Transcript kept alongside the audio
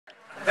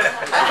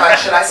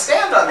should I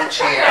stand on the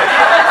chair?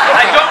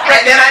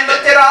 And then I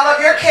looked at all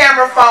of your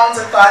camera phones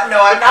and thought, no,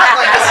 I'm not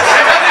going to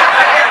stand on the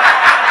chair.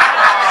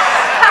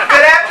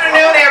 Good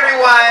afternoon,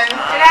 everyone.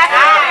 Good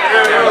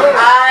afternoon.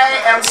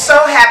 I am so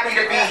happy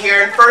to be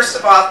here. And first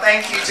of all,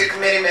 thank you to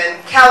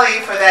Committeeman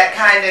Kelly for that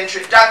kind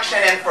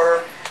introduction and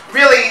for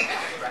really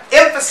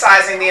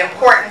emphasizing the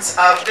importance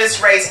of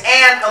this race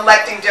and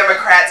electing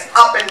Democrats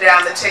up and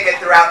down the ticket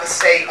throughout the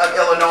state of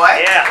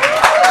Illinois. Yeah.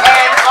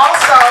 And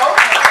also,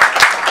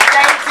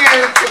 thank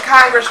you to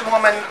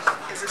Congresswoman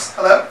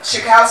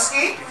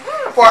Schakowsky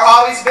for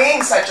always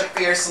being such a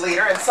fierce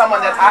leader and someone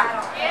that I...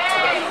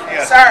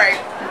 Sorry.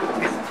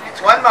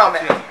 One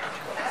moment.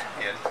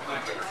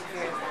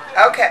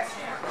 Okay.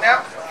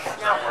 No.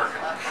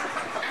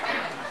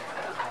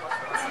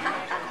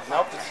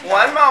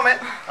 One moment.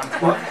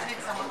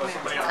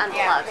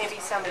 Yeah, maybe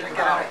somebody can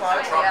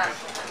unplug.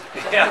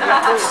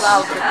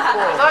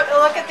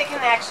 Look at the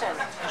connection.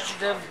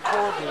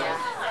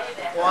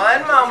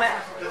 One moment.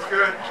 It's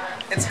good.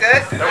 It's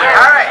good?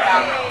 All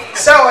right.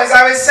 So, as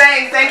I was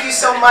saying, thank you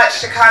so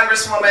much to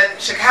Congresswoman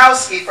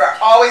Schakowsky for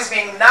always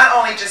being not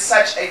only just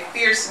such a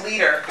fierce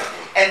leader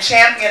and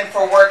champion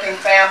for working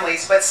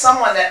families, but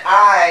someone that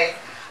I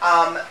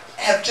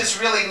have just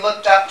really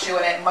looked up to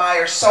and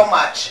admire so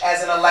much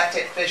as an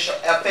elected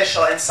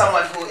official and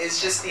someone who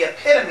is just the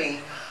epitome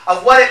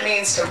of what it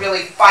means to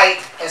really fight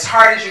as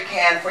hard as you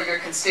can for your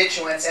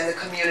constituents and the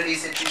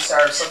communities that you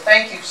serve. So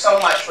thank you so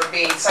much for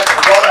being such a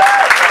role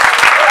model.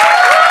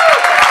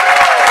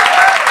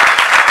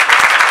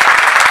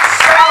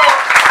 So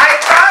I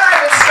thought I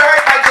would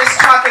start by just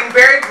talking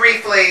very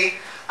briefly,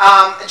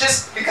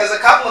 just because a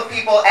couple of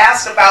people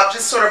asked about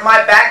just sort of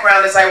my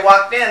background as I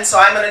walked in. So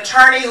I'm an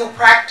attorney who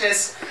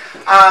practiced,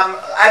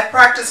 I've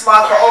practiced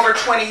law for over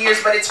 20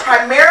 years, but it's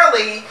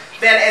primarily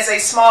been as a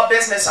small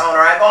business owner.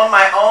 I've owned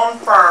my own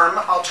firm,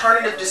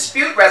 alternative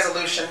dispute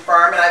resolution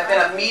firm, and I've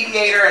been a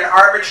mediator and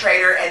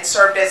arbitrator and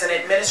served as an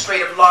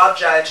administrative law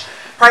judge,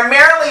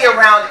 primarily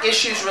around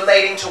issues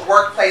relating to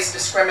workplace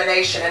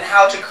discrimination and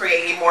how to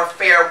create a more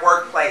fair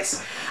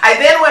workplace. I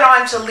then went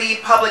on to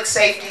lead public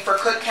safety for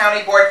Cook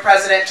County Board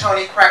President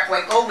Toni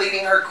Preckwinkle,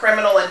 leading her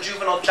criminal and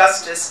juvenile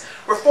justice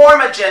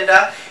reform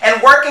agenda and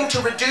working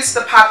to reduce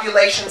the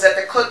populations at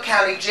the Cook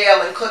County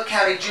Jail and Cook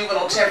County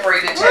Juvenile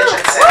Temporary Detention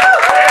Center.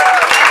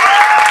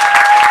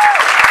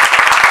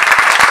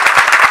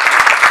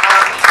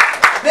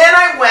 Then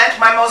I went,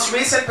 my most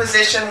recent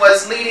position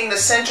was leading the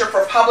Center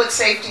for Public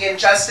Safety and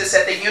Justice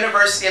at the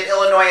University of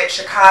Illinois at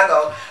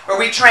Chicago, where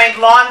we trained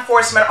law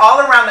enforcement all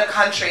around the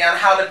country on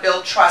how to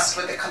build trust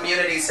with the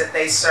communities that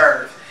they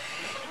serve.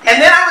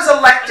 And then I was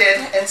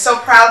elected, and so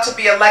proud to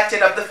be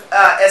elected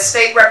as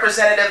state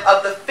representative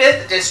of the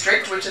 5th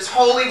District, which is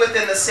wholly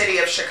within the city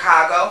of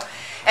Chicago.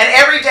 And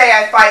every day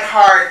I fight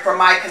hard for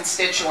my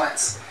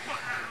constituents.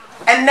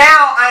 And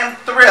now I am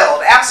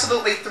thrilled,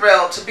 absolutely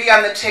thrilled, to be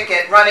on the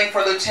ticket running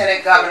for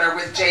Lieutenant Governor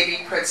with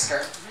J.B.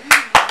 Pritzker.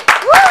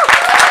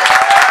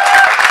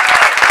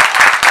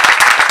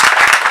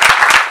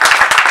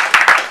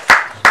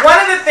 One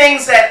of the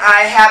things that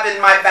I have in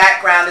my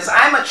background is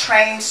I'm a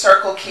trained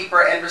circle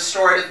keeper and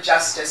restorative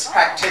justice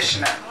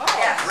practitioner.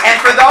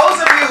 And for those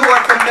of you who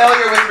are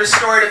familiar with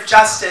restorative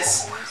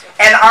justice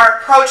and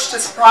our approach to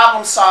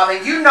problem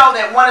solving, you know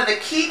that one of the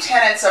key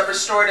tenets of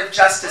restorative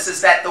justice is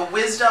that the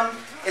wisdom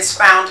is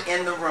found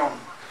in the room.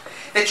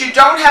 That you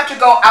don't have to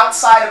go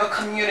outside of a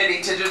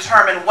community to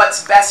determine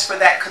what's best for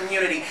that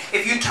community.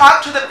 If you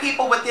talk to the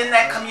people within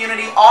that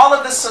community, all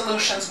of the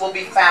solutions will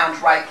be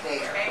found right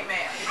there.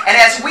 Amen. And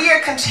as we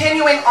are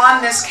continuing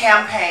on this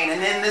campaign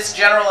and in this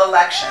general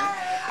election,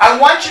 I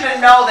want you to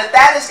know that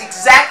that is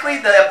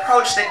exactly the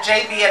approach that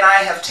JB and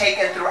I have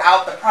taken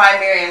throughout the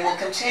primary and will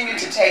continue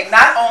to take,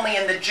 not only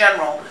in the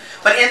general,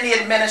 but in the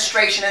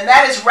administration, and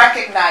that is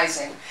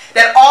recognizing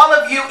that all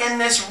of you in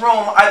this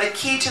room are the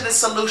key to the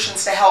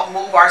solutions to help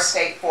move our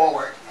state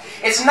forward.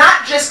 It's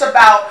not just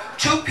about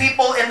 2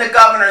 people in the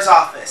governor's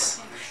office.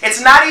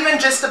 It's not even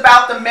just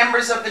about the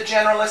members of the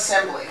General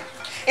Assembly.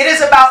 It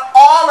is about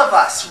all of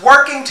us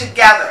working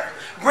together,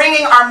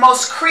 bringing our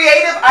most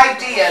creative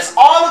ideas,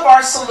 all of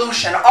our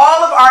solution,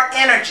 all of our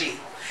energy,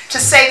 to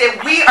say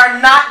that we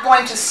are not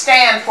going to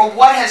stand for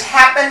what has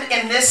happened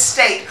in this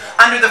state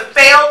under the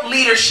failed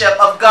leadership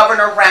of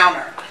Governor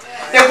Rauner.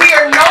 That we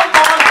are no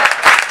longer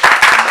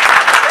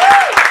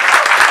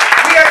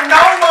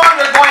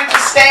going to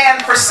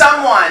stand for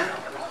someone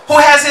who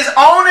has his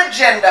own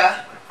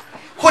agenda,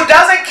 who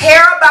doesn't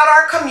care about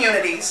our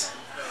communities,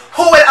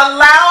 who would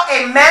allow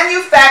a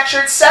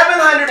manufactured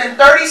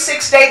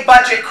 736-day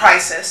budget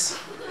crisis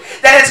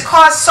that has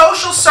caused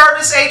social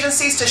service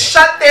agencies to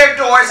shut their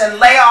doors and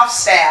lay off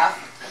staff,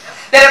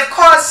 that have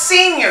caused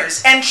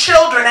seniors and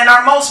children and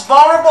our most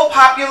vulnerable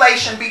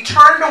population be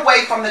turned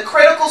away from the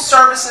critical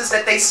services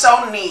that they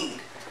so need.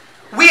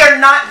 We are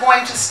not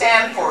going to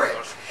stand for it.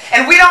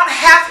 And we don't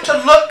have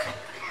to look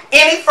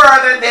any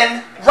further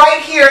than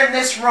right here in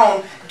this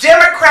room,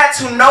 Democrats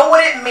who know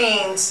what it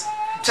means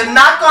to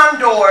knock on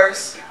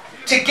doors,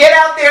 to get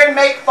out there and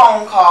make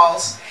phone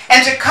calls,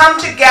 and to come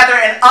together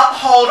and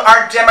uphold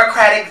our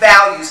democratic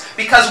values,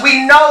 because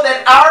we know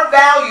that our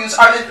values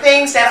are the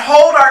things that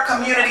hold our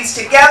communities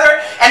together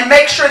and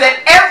make sure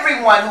that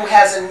everyone who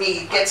has a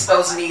need gets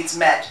those needs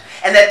met,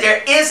 and that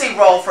there is a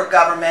role for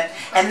government,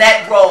 and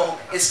that role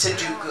is to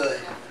do good.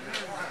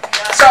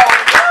 So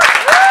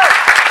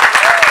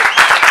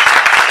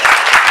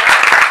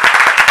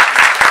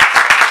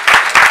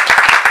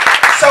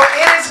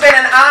it has been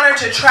an honor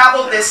to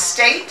travel this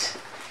state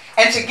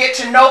and to get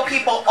to know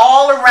people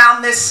all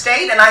around this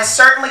state, and I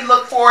certainly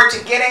look forward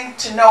to getting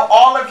to know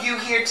all of you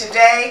here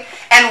today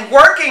and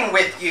working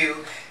with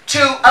you to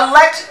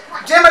elect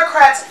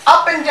Democrats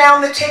up and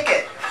down the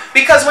ticket.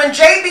 Because when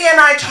JB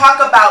and I talk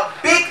about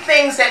big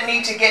things that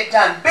need to get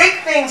done, big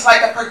things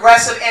like a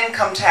progressive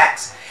income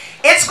tax,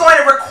 it's going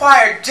to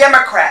require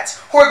Democrats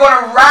who are going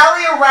to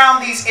rally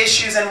around these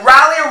issues and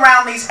rally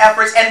around these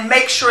efforts and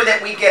make sure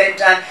that we get it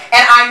done.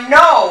 And I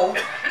know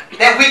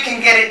that we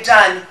can get it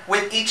done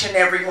with each and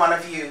every one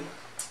of you.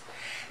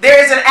 There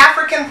is an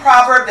African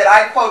proverb that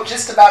I quote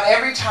just about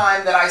every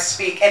time that I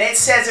speak, and it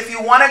says, if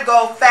you want to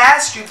go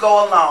fast, you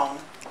go alone.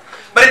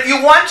 But if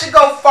you want to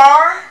go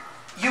far,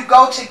 you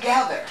go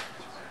together.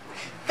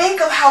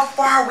 Think of how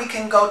far we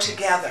can go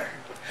together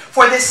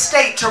for this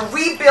state, to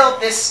rebuild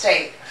this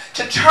state,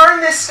 to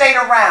turn this state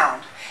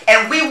around.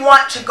 And we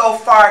want to go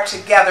far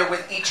together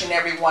with each and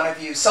every one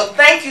of you. So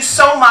thank you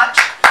so much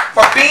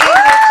for being here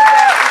today.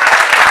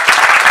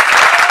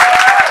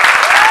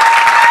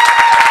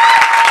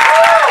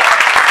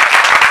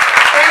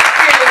 Thank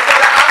you for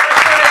the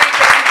opportunity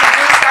to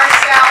introduce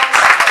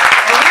ourselves.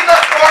 And we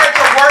look forward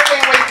to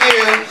working with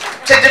you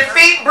to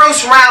defeat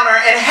Bruce Rauner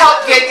and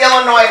help get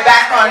Illinois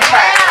back on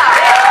track.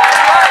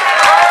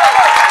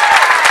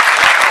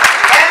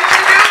 And to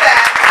do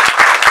that,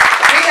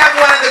 we have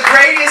one of the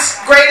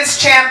greatest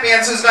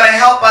champions who's going to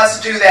help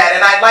us do that.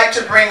 And I'd like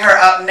to bring her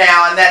up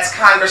now, and that's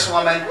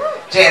Congresswoman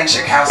Jan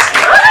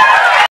Schakowsky.